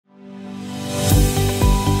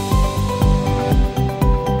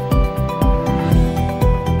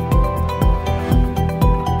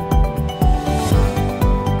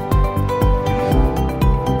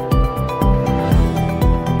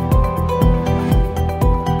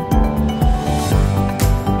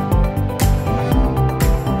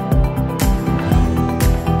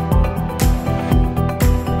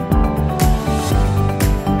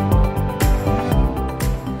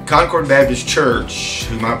Concord Baptist Church,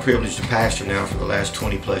 whom I'm privileged to pastor now for the last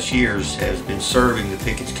 20 plus years, has been serving the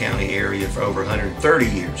Pickens County area for over 130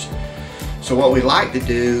 years. So what we'd like to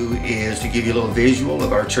do is to give you a little visual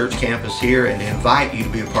of our church campus here and to invite you to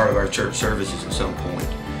be a part of our church services at some point.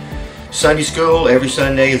 Sunday school every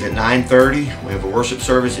Sunday is at 9:30. We have a worship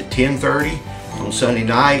service at 10:30. On Sunday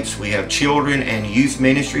nights we have children and youth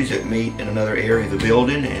ministries that meet in another area of the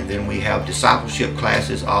building, and then we have discipleship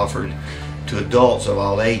classes offered to adults of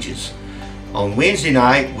all ages. On Wednesday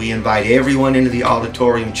night we invite everyone into the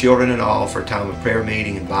auditorium, children and all, for a time of prayer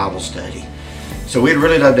meeting and Bible study. So we'd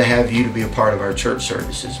really love to have you to be a part of our church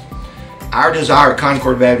services. Our desire at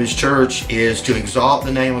Concord Baptist Church is to exalt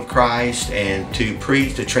the name of Christ and to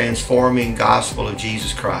preach the transforming gospel of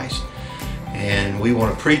Jesus Christ. And we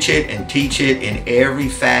want to preach it and teach it in every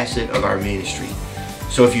facet of our ministry.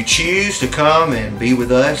 So if you choose to come and be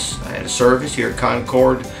with us at a service here at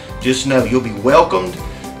Concord, just know you'll be welcomed.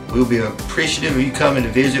 We'll be appreciative of you coming to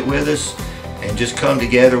visit with us, and just come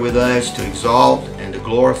together with us to exalt and to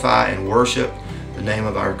glorify and worship the name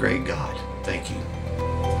of our great God. Thank you.